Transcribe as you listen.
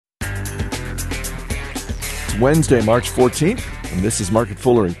It's Wednesday, March 14th, and this is Market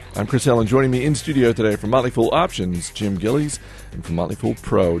Foolery. I'm Chris Allen. Joining me in studio today from Motley Fool Options, Jim Gillies, and from Motley Fool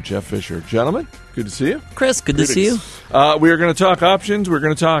Pro, Jeff Fisher. Gentlemen, good to see you. Chris, good to see you. We are going to talk options. We're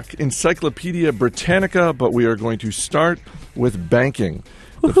going to talk Encyclopedia Britannica, but we are going to start with banking.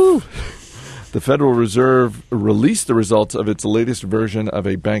 Woohoo! The Federal Reserve released the results of its latest version of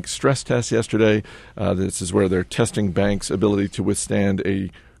a bank stress test yesterday. This is where they're testing banks' ability to withstand a,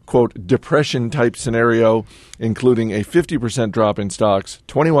 quote, depression-type scenario, including a 50% drop in stocks,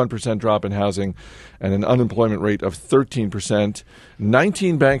 21% drop in housing, and an unemployment rate of 13%.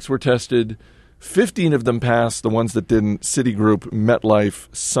 19 banks were tested. 15 of them passed. The ones that didn't, Citigroup, MetLife,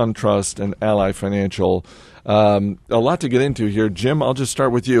 SunTrust, and Ally Financial. A lot to get into here. Jim, I'll just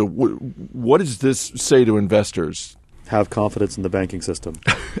start with you. What does this say to investors? Have confidence in the banking system.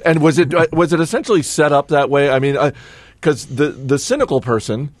 And was it essentially set up that way? I mean, because the cynical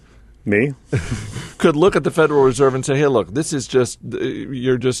person, me, could look at the Federal Reserve and say, hey, look, this is just,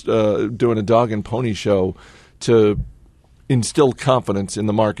 you're just doing a dog and pony show to instill confidence in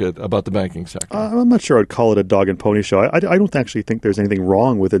the market about the banking sector. I'm not sure I'd call it a dog and pony show. I don't actually think there's anything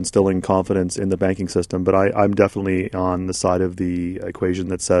wrong with instilling confidence in the banking system, but I'm definitely on the side of the equation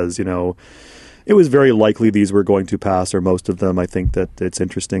that says, you know, it was very likely these were going to pass, or most of them. I think that it's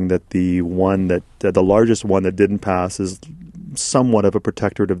interesting that the largest one that didn't pass is somewhat of a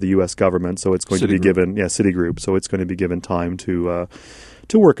protectorate of the U.S. government, so it's going to be given, Citigroup, so it's going to be given time to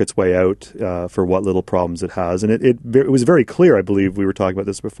work its way out for what little problems it has. And it was very clear, I believe we were talking about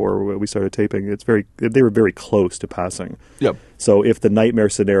this before we started taping, they were very close to passing. Yep. So if the nightmare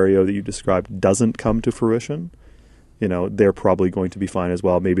scenario that you described doesn't come to fruition, you know, they're probably going to be fine as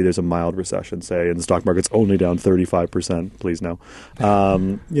well. Maybe there's a mild recession, say, and the stock market's only down 35%. Please no.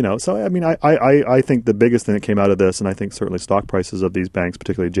 You know, so I mean, I think the biggest thing that came out of this, and I think certainly stock prices of these banks,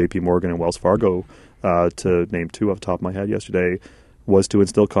 particularly J.P. Morgan and Wells Fargo, to name two off the top of my head yesterday, was to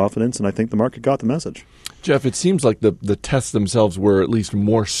instill confidence, and I think the market got the message. Jeff, it seems like the tests themselves were at least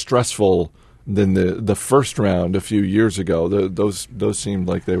more stressful than the first round a few years ago. Those seemed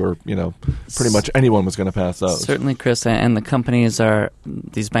like they were, you know, pretty much anyone was going to pass those. Certainly, Chris, and the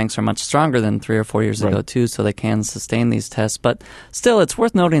these banks are much stronger than 3 or 4 years ago, too, so they can sustain these tests. But still, it's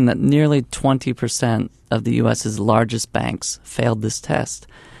worth noting that nearly 20% of the U.S.'s largest banks failed this test.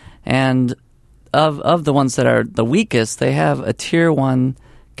 And of the ones that are the weakest, they have a Tier 1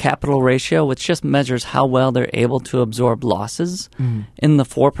 capital ratio, which just measures how well they're able to absorb losses in the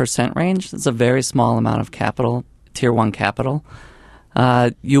 4% range. That's a very small amount of capital, Tier 1 capital.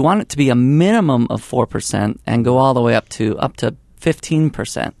 You want it to be a minimum of 4% and go all the way up to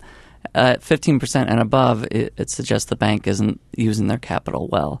 15%. 15% and above, it suggests the bank isn't using their capital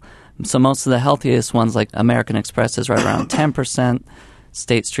well. So most of the healthiest ones, like American Express, is right around 10%.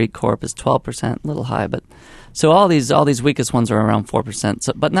 State Street Corp is 12%, a little high, but so all these weakest ones are around 4%.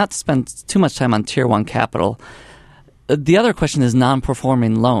 So, but not to spend too much time on Tier 1 capital. The other question is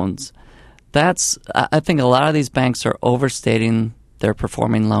non-performing loans. I think a lot of these banks are overstating their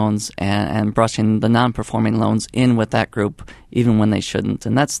performing loans and brushing the non-performing loans in with that group, even when they shouldn't.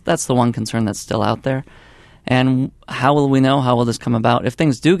 And that's the one concern that's still out there. And how will we know? How will this come about? If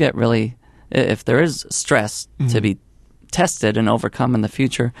things do get if there is stress to be tested and overcome in the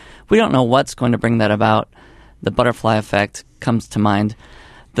future, we don't know what's going to bring that about. The butterfly effect comes to mind.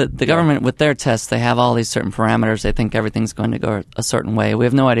 The government, with their tests, they have all these certain parameters. They think everything's going to go a certain way. We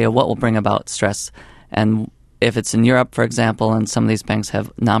have no idea what will bring about stress. And if it's in Europe, for example, and some of these banks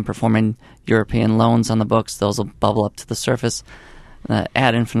have non-performing European loans on the books, those will bubble up to the surface.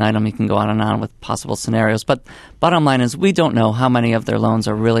 Ad infinitum, you can go on and on with possible scenarios. But bottom line is we don't know how many of their loans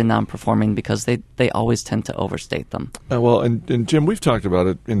are really non-performing because they always tend to overstate them. And Jim, we've talked about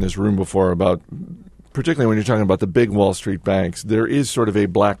it in this room before about, particularly when you're talking about the big Wall Street banks, there is sort of a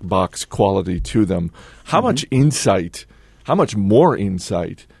black box quality to them. How much more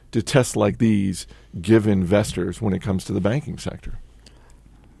insight do tests like these give investors when it comes to the banking sector?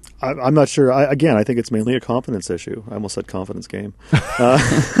 I'm not sure. I think it's mainly a confidence issue. I almost said confidence game.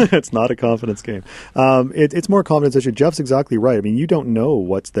 It's not a confidence game. It's more a confidence issue. Jeff's exactly right. I mean, you don't know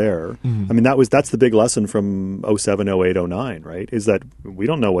what's there. Mm-hmm. I mean, that's the big lesson from 07, 08, 09, right? Is that we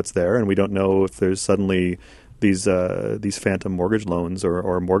don't know what's there, and we don't know if there's suddenly these phantom mortgage loans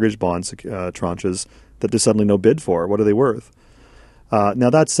or mortgage bonds tranches that there's suddenly no bid for. What are they worth? Now,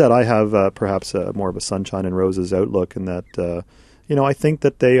 that said, I have perhaps more of a sunshine and roses outlook in that I think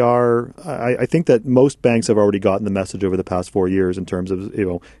that they are. I think that most banks have already gotten the message over the past 4 years in terms of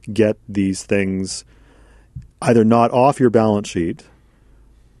get these things either not off your balance sheet,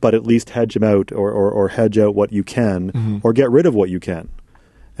 but at least hedge them out or hedge out what you can, or get rid of what you can.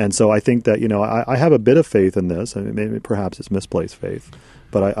 And so I think that, I have a bit of faith in this. I mean, maybe perhaps it's misplaced faith.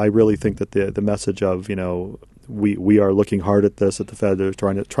 But I really think that the message of, we are looking hard at this, at the Fed, they're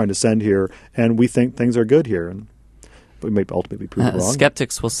trying to send here, and we think things are good here. And we may ultimately prove it wrong.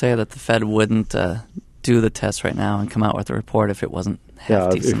 Skeptics will say that the Fed wouldn't do the test right now and come out with a report if it wasn't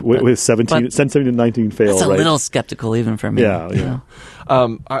half decent. With 17 to 19 fail, that's a right? little skeptical even for me. Yeah.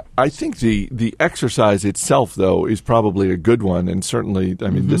 I think the exercise itself, though, is probably a good one, and certainly, I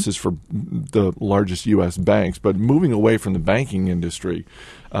mean, this is for the largest U.S. banks, but moving away from the banking industry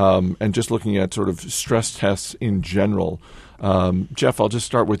and just looking at sort of stress tests in general. Jeff, I'll just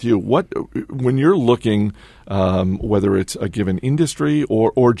start with you. When you're looking, whether it's a given industry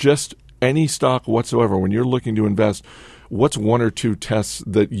or just any stock whatsoever, when you're looking to invest, what's one or two tests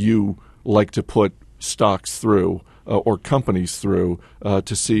that you like to put stocks through or companies through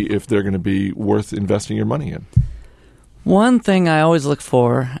to see if they're going to be worth investing your money in? One thing I always look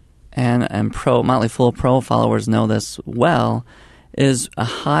for, and Motley Fool Pro followers know this well, is a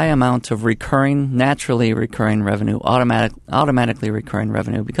high amount of naturally recurring revenue, automatically recurring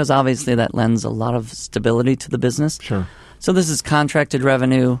revenue, because obviously that lends a lot of stability to the business. Sure. So this is contracted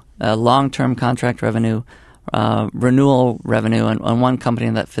revenue, long-term contract revenue, renewal revenue, and one company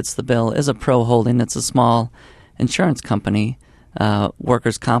that fits the bill is a Pro Holding. It's a small insurance company,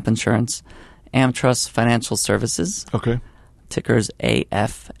 workers' comp insurance, AmTrust Financial Services. Okay. Ticker's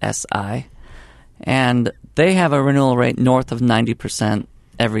AFSI. And they have a renewal rate north of 90%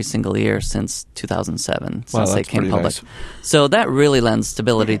 every single year since 2007, since they came public. Nice. So that really lends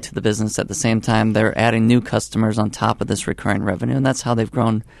stability to the business. At the same time, they're adding new customers on top of this recurring revenue, and that's how they've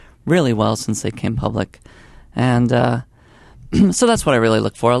grown really well since they came public. And so that's what I really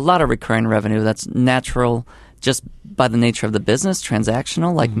look for, a lot of recurring revenue that's natural just by the nature of the business,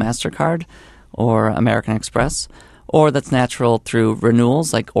 transactional, like MasterCard or American Express, or that's natural through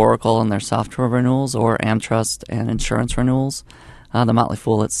renewals like Oracle and their software renewals, or AmTrust and insurance renewals. The Motley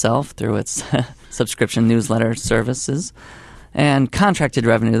Fool itself through its subscription newsletter services, and contracted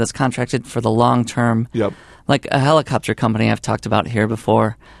revenue that's contracted for the long term. Yep. Like a helicopter company I've talked about here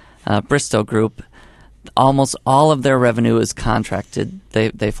before, Bristow Group. Almost all of their revenue is contracted.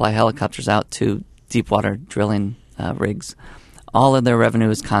 They fly helicopters out to deep water drilling rigs. All of their revenue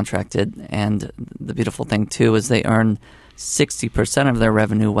is contracted, and the beautiful thing too is they earn 60% of their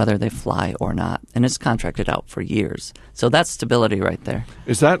revenue whether they fly or not, and it's contracted out for years. So that's stability right there.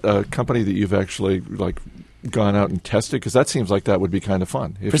 Is that a company that you've actually gone out and tested? Because that seems like that would be kind of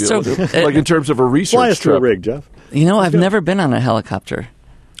fun. Like in terms of a research fly us to trip. a rig, Jeff. I've never been on a helicopter.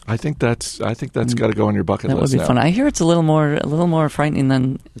 I think that's got to go on your bucket list. That would be now. fun. I hear it's a little more frightening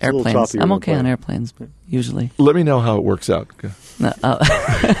than airplanes. I'm okay on airplanes usually. Let me know how it works out. Okay.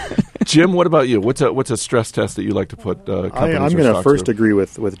 Jim, what about you? What's a stress test that you like to put companies I'm going to first through? agree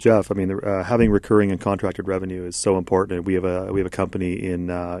with Jeff. I mean, having recurring and contracted revenue is so important. We have a company in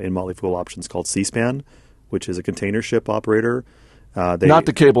Motley Fool Options called C-SPAN, which is a container ship operator. Not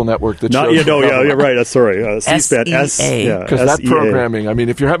the cable network that right. Sorry, C-SPAN. Because that programming. I mean,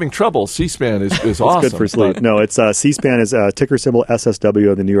 if you're having trouble, C-SPAN is awesome. It's good for sleep. No, it's C-SPAN is ticker symbol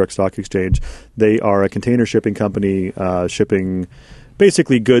SSW on the New York Stock Exchange. They are a container shipping company, shipping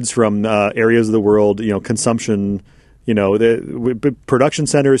basically goods from areas of the world. Consumption. The production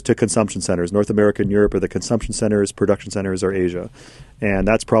centers to consumption centers. North America and Europe are the consumption centers. Production centers are Asia, and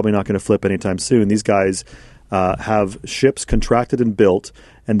that's probably not going to flip anytime soon. These guys have ships contracted and built,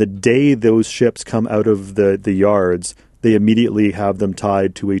 and the day those ships come out of the yards, they immediately have them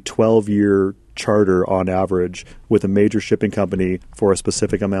tied to a 12-year charter on average with a major shipping company for a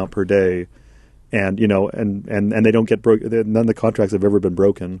specific amount per day. And and they don't get broken. None of the contracts have ever been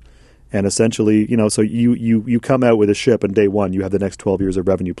broken. And essentially, so you come out with a ship, and day one you have the next 12 years of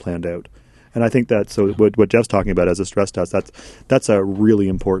revenue planned out. And I think what Jeff's talking about as a stress test, that's a really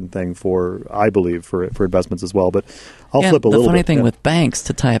important thing I believe, for investments as well. But I'll flip a little bit. The funny thing with banks,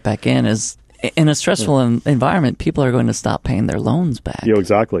 to tie it back in, is in a stressful environment, people are going to stop paying their loans back. Yeah,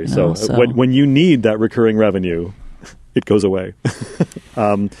 exactly. So when you need that recurring revenue, it goes away.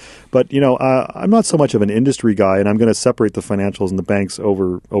 But I'm not so much of an industry guy, and I'm going to separate the financials and the banks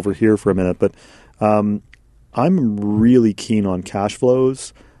over here for a minute. But I'm really keen on cash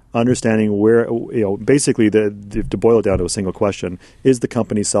flows. Understanding where, basically to boil it down to a single question, is the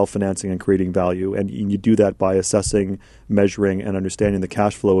company self-financing and creating value? And you do that by assessing, measuring, and understanding the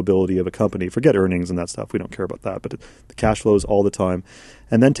cash flow ability of a company. Forget earnings and that stuff. We don't care about that. But the cash flows all the time.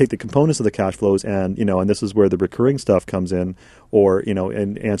 And then take the components of the cash flows and this is where the recurring stuff comes in, or,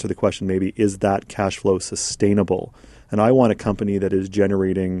 and answer the question maybe, is that cash flow sustainable? And I want a company that is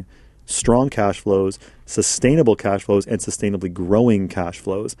generating strong cash flows, sustainable cash flows, and sustainably growing cash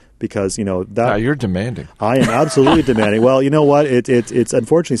flows. Because you're demanding. I am absolutely demanding. Well, you know what? It's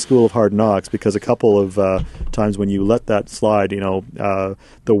unfortunately school of hard knocks, because a couple of times when you let that slide, the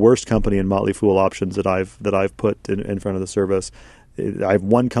worst company in Motley Fool Options that I've put in front of the service, I have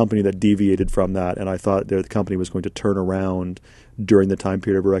one company that deviated from that, and I thought the company was going to turn around during the time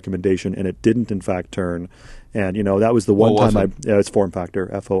period of a recommendation, and it didn't in fact turn. And that was the one time it's Form Factor,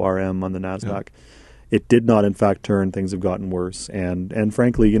 FORM on the NASDAQ. Yeah. It did not, in fact, turn. Things have gotten worse. And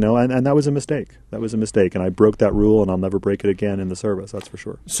frankly, and that was a mistake. That was a mistake. And I broke that rule, and I'll never break it again in the service. That's for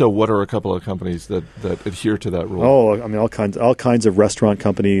sure. So what are a couple of companies that adhere to that rule? Oh, I mean, all kinds of restaurant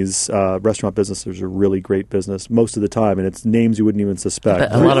companies. Restaurant businesses are really great business most of the time, and it's names you wouldn't even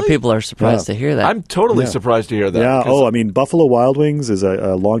suspect. A lot of people are surprised to hear that. I'm totally surprised to hear that. Yeah. Oh, I mean, Buffalo Wild Wings is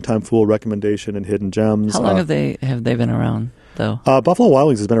a longtime Fool recommendation in Hidden Gems. How long have they been around, though? Buffalo Wild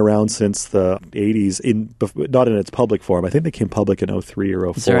Wings has been around since the 80s, not in its public form. I think they came public in 03 or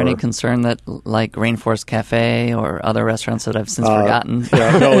 04. Is there any concern that, like Rainforest Cafe or other restaurants that I've since forgotten?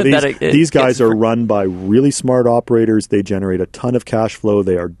 Yeah, no, these guys are run by really smart operators. They generate a ton of cash flow.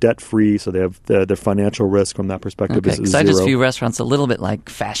 They are debt-free, so they have the financial risk from that perspective is zero. I just view restaurants a little bit like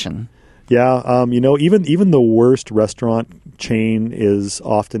fashion. Yeah, even the worst restaurant chain is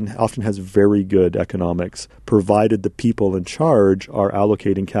often has very good economics, provided the people in charge are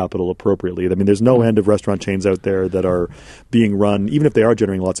allocating capital appropriately. I mean, there's no end of restaurant chains out there that are being run, even if they are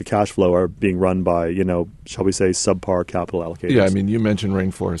generating lots of cash flow, are being run by, shall we say, subpar capital allocators. Yeah, I mean, you mentioned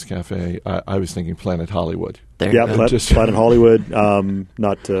Rainforest Cafe. I was thinking Planet Hollywood. Planet Hollywood.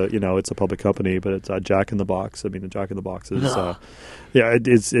 It's a public company, but it's Jack in the Box. I mean, the Jack in the Box is,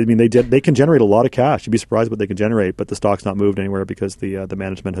 it's. I mean, they can generate a lot of cash. You'd be surprised what they can generate, but the stock's not moved anywhere because the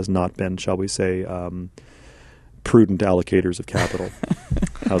management has not been, shall we say, prudent allocators of capital.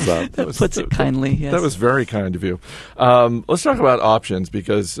 How's that? That puts it kindly. Yes. That was very kind of you. Let's talk about options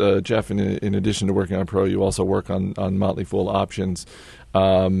because Jeff, in addition to working on Pro, you also work on Motley Fool Options.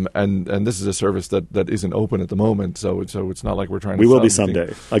 And this is a service that isn't open at the moment, so it's not like we're trying to. We will be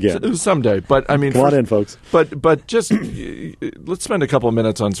someday again. Someday, but I mean, come on in, folks. But just let's spend a couple of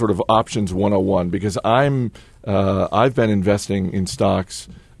minutes on sort of options 101 because I've been investing in stocks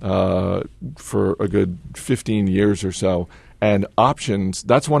for a good 15 years or so, and options.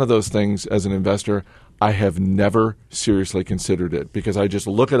 That's one of those things as an investor. I have never seriously considered it because I just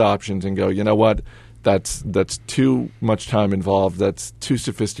look at options and go, you know what? That's too much time involved. That's too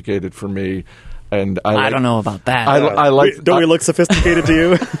sophisticated for me, and I don't know about that. I like. Don't we look sophisticated to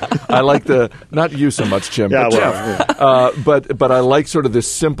you? I like not you so much, Jim, but Jeff. But I like sort of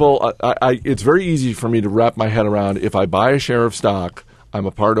this simple. It's very easy for me to wrap my head around. If I buy a share of stock, I'm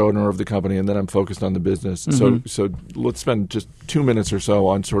a part owner of the company, and then I'm focused on the business. Mm-hmm. So let's spend just 2 minutes or so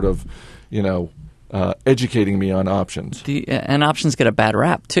on sort of, educating me on options. And options get a bad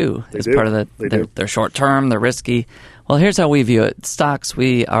rap, too. They as do. Part of they're short-term, they're risky. Well, here's how we view it. Stocks,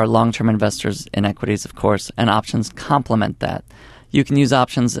 we are long-term investors in equities, of course, and options complement that. You can use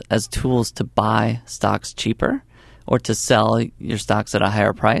options as tools to buy stocks cheaper or to sell your stocks at a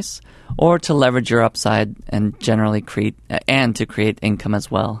higher price or to leverage your upside and generally create income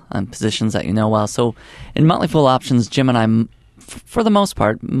as well on positions that you know well. So in Motley Fool Options, Jim and I, for the most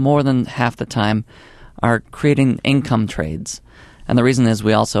part, more than half the time, are creating income trades. And the reason is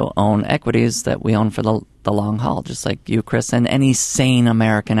we also own equities that we own for the long haul, just like you, Chris, and any sane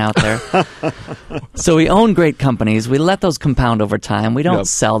American out there. So we own great companies. We let those compound over time. We don't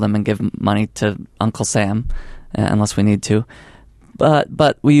sell them and give money to Uncle Sam unless we need to.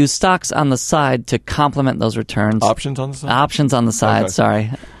 But we use stocks on the side to complement those returns. Options on the side? Options on the side, okay.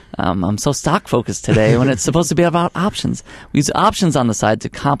 Sorry. I'm so stock-focused today when it's supposed to be about options. We use options on the side to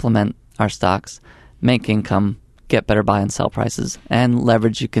complement our stocks, make income, get better buy and sell prices, and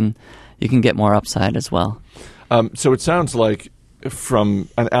leverage. You can get more upside as well. So it sounds like from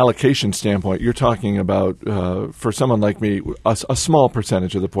an allocation standpoint, you're talking about for someone like me, a small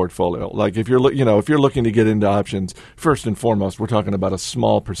percentage of the portfolio. Like if you're looking to get into options, first and foremost, we're talking about a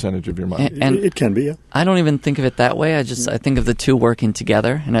small percentage of your money. And it can be. Yeah. I don't even think of it that way. I think of the two working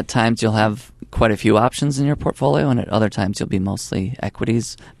together. And at times you'll have quite a few options in your portfolio, and at other times you'll be mostly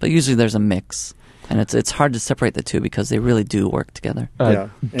equities. But usually there's a mix. And it's hard to separate the two because they really do work together.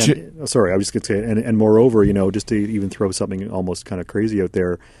 Sorry, I was just going to say, and moreover, just to even throw something almost kind of crazy out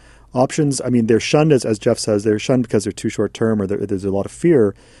there, options, I mean, they're shunned, as Jeff says, they're shunned because they're too short term or there's a lot of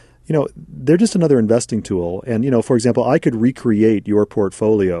fear. They're just another investing tool. And, for example, I could recreate your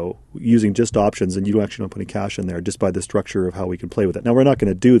portfolio using just options and you actually don't put any cash in there just by the structure of how we can play with it. Now, we're not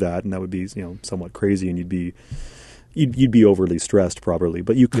going to do that, and that would be, somewhat crazy, and you'd be you'd be overly stressed probably.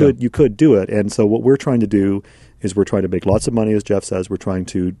 But you could do it. And so what we're trying to do is we're trying to make lots of money, as Jeff says. We're trying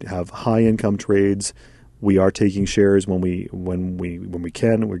to have high income trades. We are taking shares when we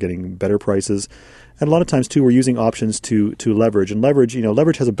can. We're getting better prices, and a lot of times too, we're using options to leverage. And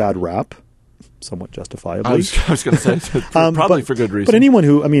leverage has a bad rap, somewhat justifiably. I was going to say probably for good reason. But anyone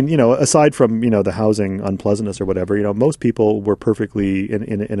who, aside from the housing unpleasantness or whatever, most people were perfectly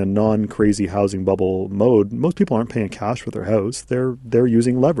in a non-crazy housing bubble mode. Most people aren't paying cash for their house. They're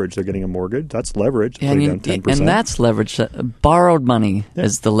using leverage. They're getting a mortgage. That's leverage. And, down 10%. And that's leverage. Borrowed money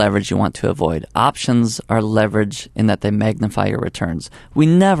is the leverage you want to avoid. Options are leverage in that they magnify your returns. We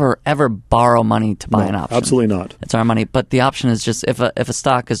never ever borrow money to buy an option. Absolutely not. It's our money. But the option is just if a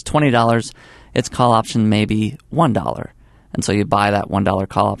stock is $20. Its call option may be $1. And so you buy that $1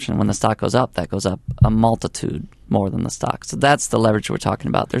 call option. When the stock goes up, that goes up a multitude more than the stock. So that's the leverage we're talking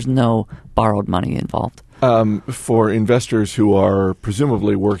about. There's no borrowed money involved. For investors who are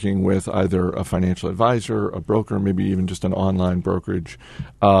presumably working with either a financial advisor, a broker, maybe even just an online brokerage,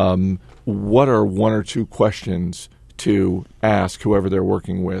 what are one or two questions to ask whoever they're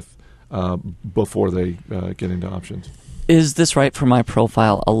working with before they get into options? Is this right for my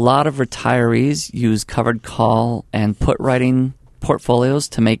profile? A lot of retirees use covered call and put writing portfolios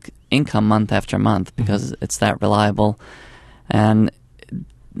to make income month after month because it's that reliable, and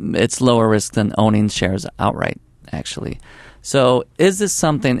it's lower risk than owning shares outright, actually. So is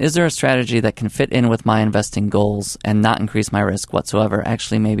there a strategy that can fit in with my investing goals and not increase my risk whatsoever,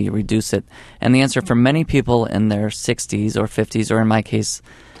 actually maybe reduce it? And the answer for many people in their 60s or 50s, or in my case,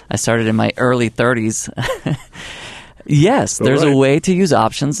 I started in my early 30s, yes, there's a way to use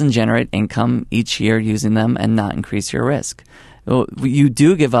options and generate income each year using them and not increase your risk. You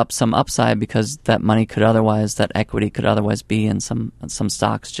do give up some upside because that equity could otherwise be in some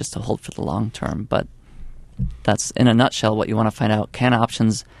stocks just to hold for the long term. But that's, in a nutshell, what you want to find out. Can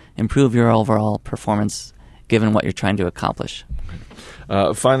options improve your overall performance given what you're trying to accomplish?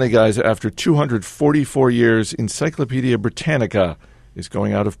 Finally, guys, after 244 years, Encyclopedia Britannica is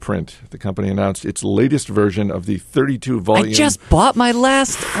going out of print. The company announced its latest version of the 32-volume. I just bought my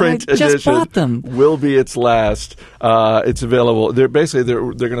last print I just edition. Bought them. Will be its last. It's available. They're going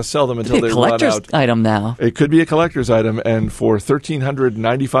to sell them until they run out. Collector's item now. It could be a collector's item, and for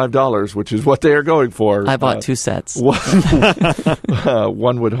 $1,395, which is what they are going for. I bought 2 sets. One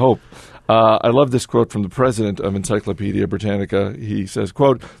would hope. I love this quote from the president of Encyclopedia Britannica. He says,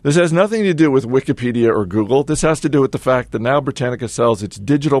 quote, "This has nothing to do with Wikipedia or Google. This has to do with the fact that now Britannica sells its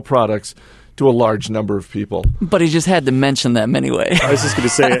digital products to a large number of people." But he just had to mention them anyway. I was just going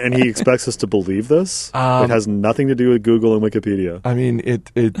to say, and he expects us to believe this? It has nothing to do with Google and Wikipedia. I mean,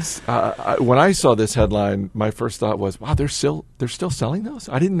 it's when I saw this headline, my first thought was, wow, they're still selling those?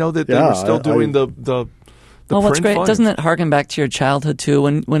 I didn't know that they were still doing the well, what's great, volumes. doesn't it harken back to your childhood, too?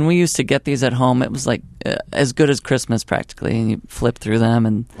 When we used to get these at home, it was like as good as Christmas, practically. And you flip through them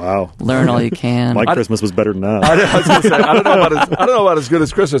and learn all you can. My Christmas was better than that. I was going to say, I don't know about as good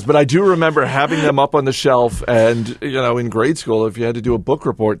as Christmas, but I do remember having them up on the shelf. And, in grade school, if you had to do a book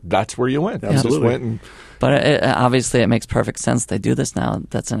report, that's where you went. Absolutely. You just went and... But obviously, it makes perfect sense they do this now.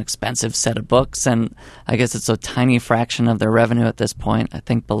 That's an expensive set of books, and I guess it's a tiny fraction of their revenue at this point. I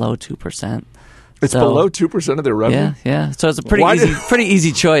think below 2%. It's below 2% of their revenue? Yeah. So it's a pretty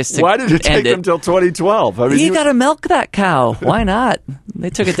easy choice. Why did it take them until 2012? I mean, you got to milk that cow. Why not?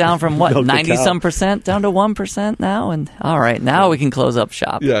 They took it down from, 90-some% down to 1% now? And all right, now we can close up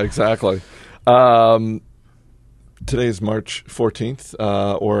shop. Yeah, exactly. Today is March 14th,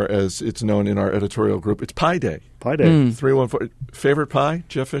 or as it's known in our editorial group, it's Pie Day. Pie Day. 314. Favorite pie,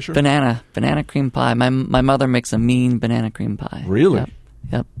 Jeff Fisher? Banana cream pie. My mother makes a mean banana cream pie. Really?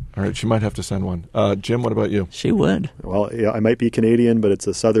 Yep. All right, she might have to send one. Jim, what about you? She would. Well, yeah, I might be Canadian, but it's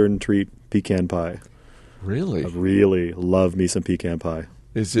a southern treat, pecan pie. Really? I really love me some pecan pie.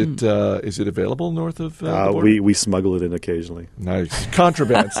 Is it available north of the border? We smuggle it in occasionally. Nice.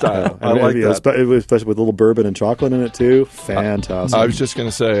 Contraband style. I like that. Especially with a little bourbon and chocolate in it, too. Fantastic. I was just going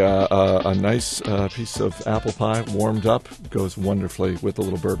to say a nice piece of apple pie warmed up goes wonderfully with a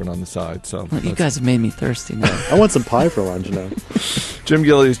little bourbon on the side. So you guys have made me thirsty now. I want some pie for lunch now. Jim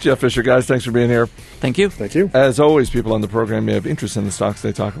Gillies, Jeff Fisher, guys, thanks for being here. Thank you. Thank you. As always, people on the program may have interest in the stocks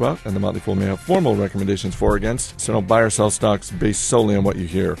they talk about, and the Motley Fool may have formal recommendations for or against, so don't buy or sell stocks based solely on what you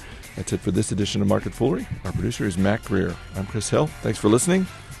hear. That's it for this edition of Market Foolery. Our producer is Matt Greer. I'm Chris Hill. Thanks for listening.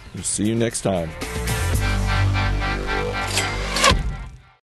 We'll see you next time.